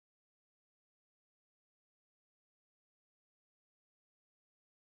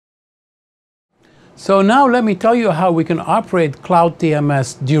So now let me tell you how we can operate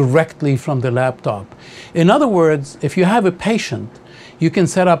CloudTMS directly from the laptop. In other words, if you have a patient, you can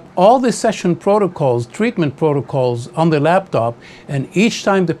set up all the session protocols, treatment protocols on the laptop, and each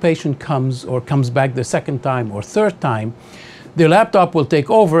time the patient comes or comes back the second time or third time, the laptop will take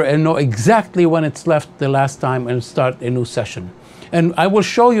over and know exactly when it's left the last time and start a new session. And I will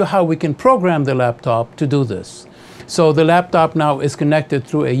show you how we can program the laptop to do this. So the laptop now is connected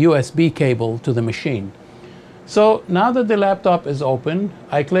through a USB cable to the machine. So now that the laptop is open,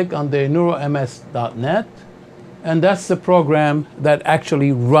 I click on the neuroms.net, and that's the program that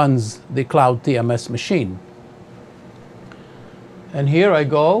actually runs the CloudTMS machine. And here I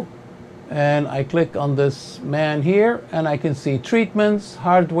go, and I click on this man here, and I can see treatments,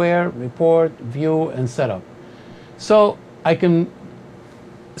 hardware, report, view, and setup. So I can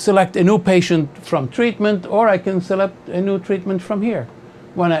select a new patient from treatment, or I can select a new treatment from here.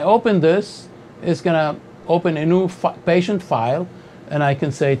 When I open this, it's going to open a new patient file, and I can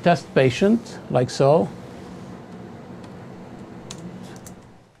say test patient, like so.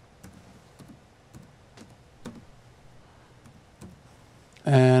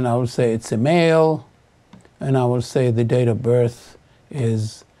 And I will say it's a male, and I will say the date of birth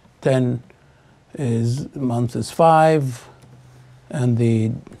is month is 5, and the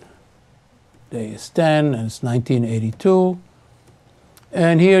day is 10, and it's 1982.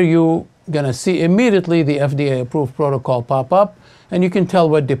 And here you're going to see immediately the FDA-approved protocol pop up, and you can tell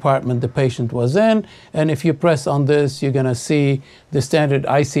what department the patient was in. And if you press on this, you're going to see the standard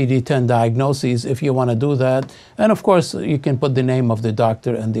ICD-10 diagnoses if you want to do that. And of course, you can put the name of the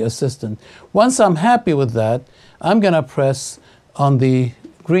doctor and the assistant. Once I'm happy with that, I'm going to press on the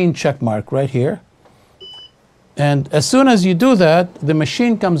green check mark right here. And as soon as you do that, the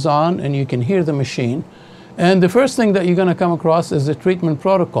machine comes on, and you can hear the machine. And the first thing that you're going to come across is the treatment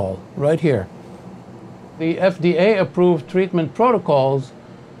protocol right here. The FDA-approved treatment protocols,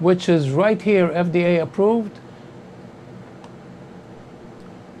 which is right here, FDA-approved.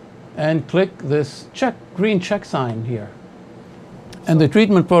 And click this green check sign here. And the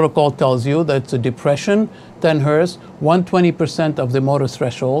treatment protocol tells you that it's a depression, 10 Hertz, 120% of the motor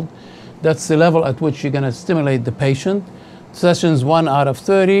threshold. That's the level at which you're going to stimulate the patient. Sessions 1 out of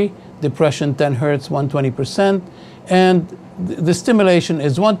 30, depression 10 Hertz, 120%. And the stimulation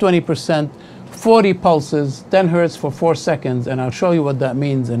is 120%, 40 pulses, 10 Hertz for 4 seconds. And I'll show you what that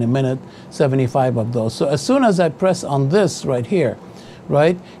means in a minute, 75 of those. So as soon as I press on this right here,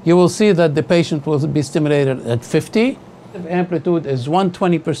 right, you will see that the patient will be stimulated at 50. The amplitude is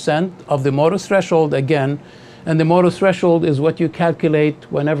 120% of the motor threshold again. And the motor threshold is what you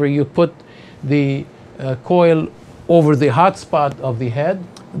calculate whenever you put the coil over the hot spot of the head.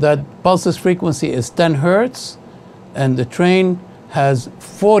 That pulses frequency is 10 Hertz, and the train has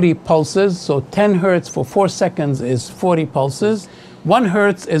 40 pulses. So 10 Hertz for 4 seconds is 40 pulses. 1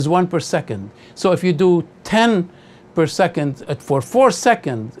 Hertz is 1 per second. So if you do 10 per second for 4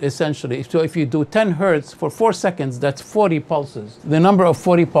 seconds, essentially. So if you do 10 Hertz for 4 seconds, that's 40 pulses. The number of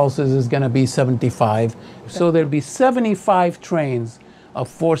 40 pulses is going to be 75. So there'll be 75 trains of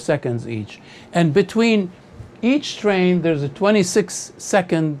 4 seconds each. And between each train, there's a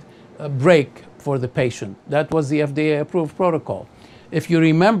 26-second break for the patient. That was the FDA-approved protocol. If you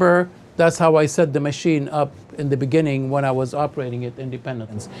remember, that's how I set the machine up in the beginning when I was operating it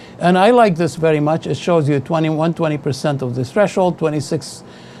independently. And I like this very much. It shows you 20% of the threshold, 26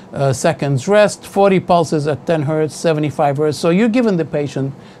 seconds rest, 40 pulses at 10 Hertz, 75 Hertz. So you're giving the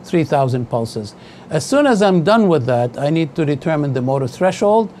patient 3,000 pulses. As soon as I'm done with that, I need to determine the motor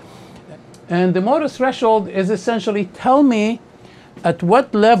threshold. And the motor threshold is essentially tell me at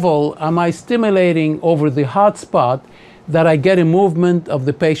what level am I stimulating over the hot spot that I get a movement of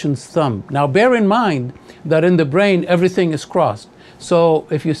the patient's thumb. Now bear in mind that in the brain everything is crossed. So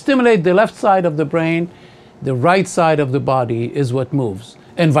if you stimulate the left side of the brain, the right side of the body is what moves,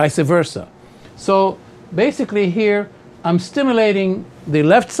 and vice versa. So basically here I'm stimulating the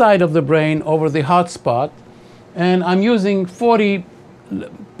left side of the brain over the hot spot, and I'm using 40%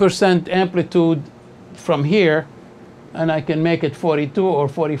 amplitude from here, and I can make it 42 or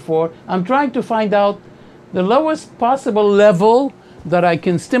 44. I'm trying to find out the lowest possible level that I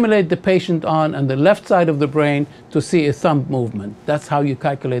can stimulate the patient on the left side of the brain to see a thumb movement. That's how you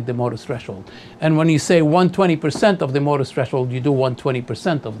calculate the motor threshold. And when you say 120% of the motor threshold, you do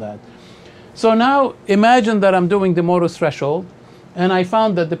 120% of that. So now imagine that I'm doing the motor threshold, and I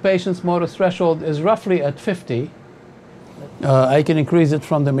found that the patient's motor threshold is roughly at 50. I can increase it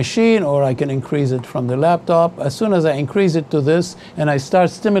from the machine, or I can increase it from the laptop. As soon as I increase it to this and I start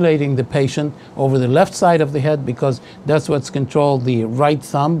stimulating the patient over the left side of the head, because that's what's controlled the right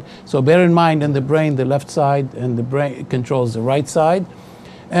thumb. So bear in mind, in the brain, the left side, and the brain controls the right side.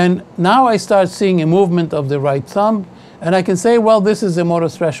 And now I start seeing a movement of the right thumb, and I can say, well, this is the motor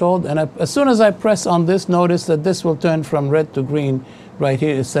threshold. And as soon as I press on this, notice that this will turn from red to green. Right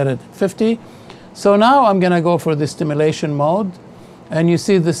here is set at 50. So now I'm going to go for the stimulation mode. And you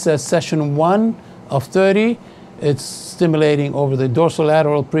see this says session 1 of 30. It's stimulating over the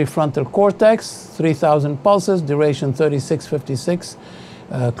dorsolateral prefrontal cortex, 3,000 pulses, duration 36:56,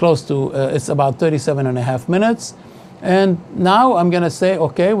 close to, it's about 37.5 minutes. And now I'm going to say,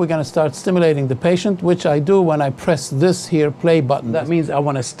 okay, we're going to start stimulating the patient, which I do when I press this here play button. That means I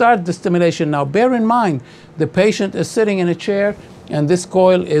want to start the stimulation. Now, bear in mind, the patient is sitting in a chair, and this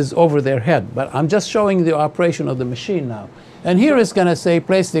coil is over their head. But I'm just showing the operation of the machine now. And here it's going to say,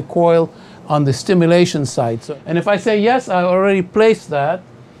 place the coil on the stimulation side. And if I say yes, I already placed that,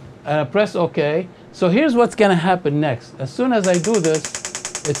 and I press OK. So here's what's going to happen next. As soon as I do this,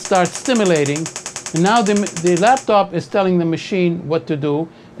 it starts stimulating. And now the laptop is telling the machine what to do.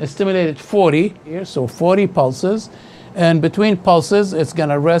 It's stimulated 40 here, so 40 pulses. And between pulses, it's going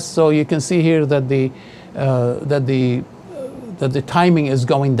to rest. So you can see here that the timing is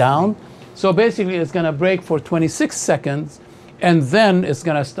going down. So basically, it's going to break for 26 seconds, and then it's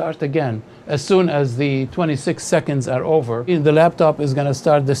going to start again as soon as the 26 seconds are over. The laptop is going to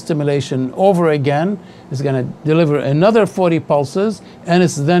start the stimulation over again. It's going to deliver another 40 pulses, and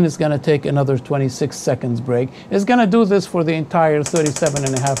then it's going to take another 26 seconds break. It's going to do this for the entire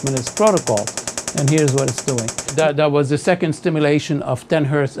 37.5 minutes protocol. And here's what it's doing. That was the second stimulation of 10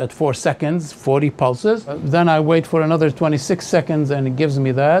 hertz at 4 seconds, 40 pulses. Then I wait for another 26 seconds, and it gives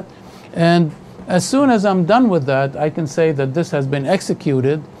me that. And as soon as I'm done with that, I can say that this has been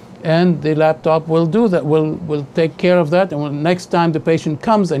executed, and the laptop will do that, will take care of that. And next time the patient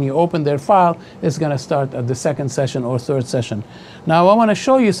comes and you open their file, it's going to start at the second session or third session. Now, I want to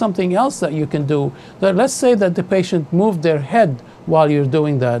show you something else that you can do. That let's say that the patient moved their head while you're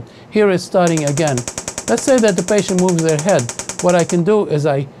doing that. Here it's starting again. Let's say that the patient moves their head. What I can do is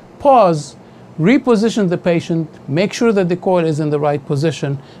I pause, reposition the patient, make sure that the coil is in the right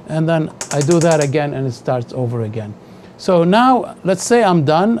position, and then I do that again, and it starts over again. So now, let's say I'm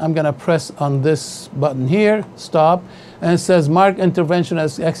done. I'm going to press on this button here, stop, and it says mark intervention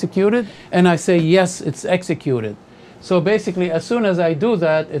as executed, and I say yes, it's executed. So basically, as soon as I do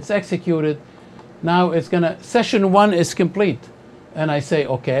that, it's executed. Now it's going to, session 1 is complete, and I say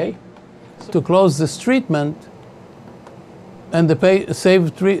okay. To close this treatment, and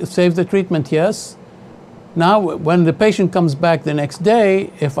save the treatment, yes. Now, when the patient comes back the next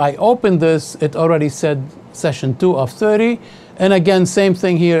day, if I open this, it already said session 2 of 30. And again, same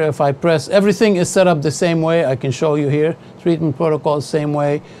thing here. If I press, everything is set up the same way. I can show you here. Treatment protocol, same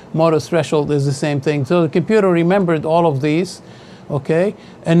way. Motor threshold is the same thing. So the computer remembered all of these, okay?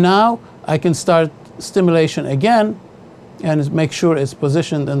 And now I can start stimulation again and make sure it's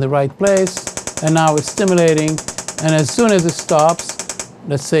positioned in the right place. And now it's stimulating. And as soon as it stops,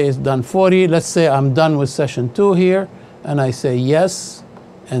 let's say it's done 40. Let's say I'm done with session 2 here. And I say yes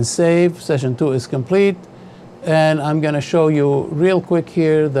and save. Session 2 is complete. And I'm going to show you real quick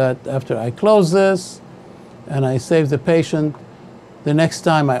here that after I close this and I save the patient, the next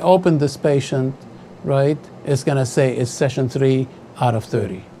time I open this patient, right, it's going to say it's session 3 out of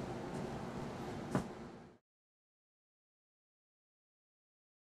 30.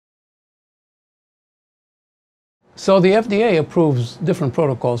 So the FDA approves different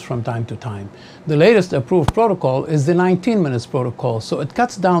protocols from time to time. The latest approved protocol is the 19 minutes protocol. So it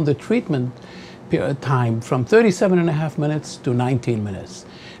cuts down the treatment time from 37.5 minutes to 19 minutes.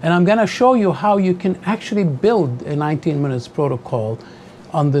 And I'm going to show you how you can actually build a 19 minutes protocol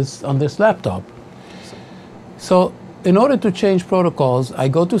on this laptop. So in order to change protocols, I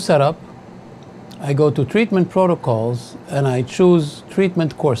go to Setup, I go to Treatment Protocols, and I choose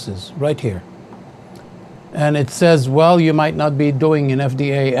Treatment Courses right here. And it says, well, you might not be doing an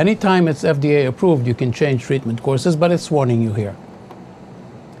FDA. Anytime it's FDA approved, you can change treatment courses, but it's warning you here.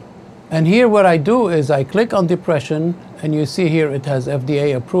 And here what I do is I click on depression, and you see here it has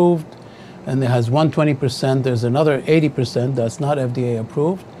FDA approved, and it has 120%. There's another 80% that's not FDA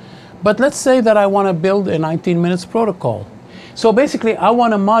approved. But let's say that I want to build a 19 minutes protocol. So basically, I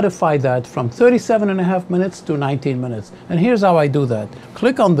want to modify that from 37.5 minutes to 19 minutes. And here's how I do that.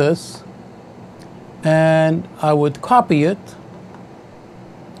 Click on this, and I would copy it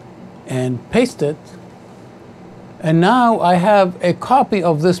and paste it. And now I have a copy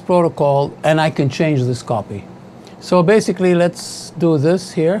of this protocol, and I can change this copy. So basically, let's do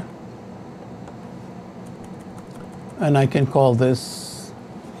this here. And I can call this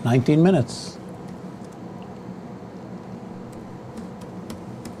 19 minutes.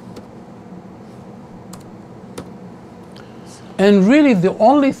 And really, the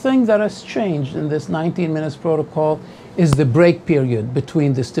only thing that has changed in this 19 minutes protocol is the break period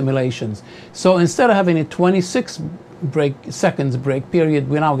between the stimulations. So instead of having a 26 seconds break period,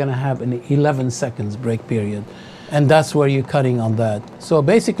 we're now going to have an 11 seconds break period. And that's where you're cutting on that. So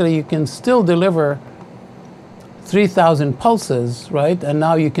basically, you can still deliver 3,000 pulses, right? And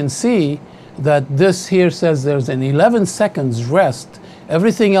now you can see that this here says there's an 11 seconds rest.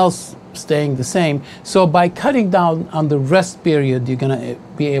 Everything else staying the same. So by cutting down on the rest period, you're going to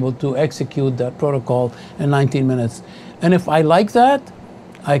be able to execute that protocol in 19 minutes. And if I like that,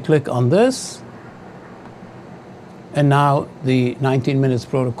 I click on this. And now the 19 minutes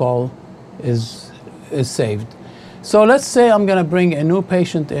protocol is saved. So let's say I'm going to bring a new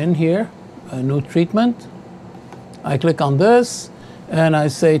patient in here, a new treatment. I click on this, and I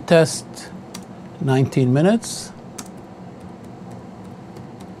say test 19 minutes.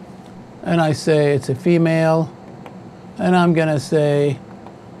 And I say it's a female, and I'm going to say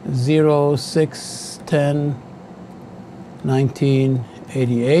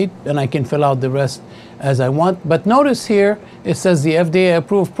 06/10/1988, and I can fill out the rest as I want. But notice here, it says the FDA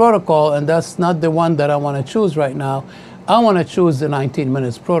approved protocol, and that's not the one that I want to choose right now. I want to choose the 19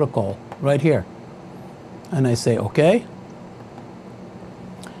 minutes protocol right here. And I say OK.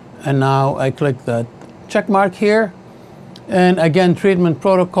 And now I click that check mark here. And again, treatment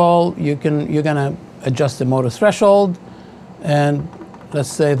protocol, you're going to adjust the motor threshold. And let's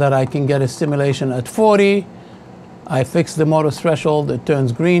say that I can get a stimulation at 40. I fix the motor threshold, it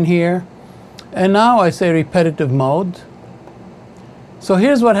turns green here. And now I say repetitive mode. So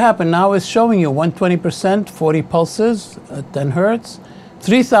here's what happened. Now it's showing you 120%, 40 pulses at 10 hertz,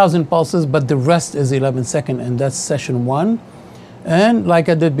 3,000 pulses, but the rest is 11 seconds, and that's session 1. And like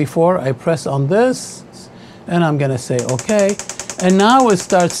I did before, I press on this, and I'm going to say OK. And now it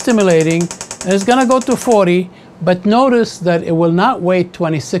starts stimulating, and it's going to go to 40, but notice that it will not wait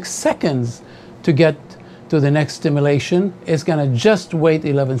 26 seconds to get to the next stimulation. It's going to just wait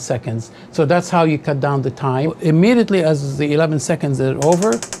 11 seconds. So that's how you cut down the time. Immediately as the 11 seconds are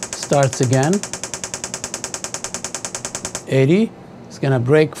over, starts again. 80. It's going to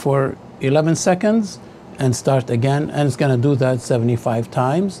break for 11 seconds and start again. And it's going to do that 75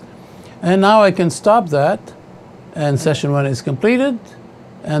 times. And now I can stop that. And session 1 is completed.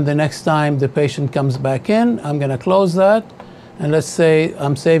 And the next time the patient comes back in, I'm going to close that. And let's say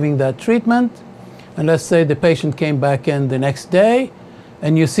I'm saving that treatment. And let's say the patient came back in the next day.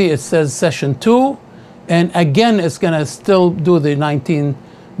 And you see it says session 2. And again, it's going to still do the 19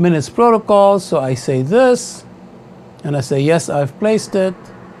 minutes protocol. So I say this. And I say, yes, I've placed it.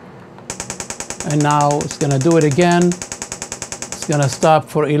 And now it's going to do it again. It's going to stop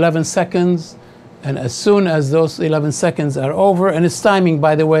for 11 seconds. And as soon as those 11 seconds are over, and it's timing,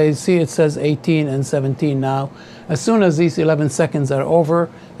 by the way, see it says 18 and 17 now. As soon as these 11 seconds are over,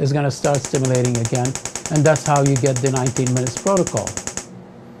 it's going to start stimulating again. And that's how you get the 19 minutes protocol.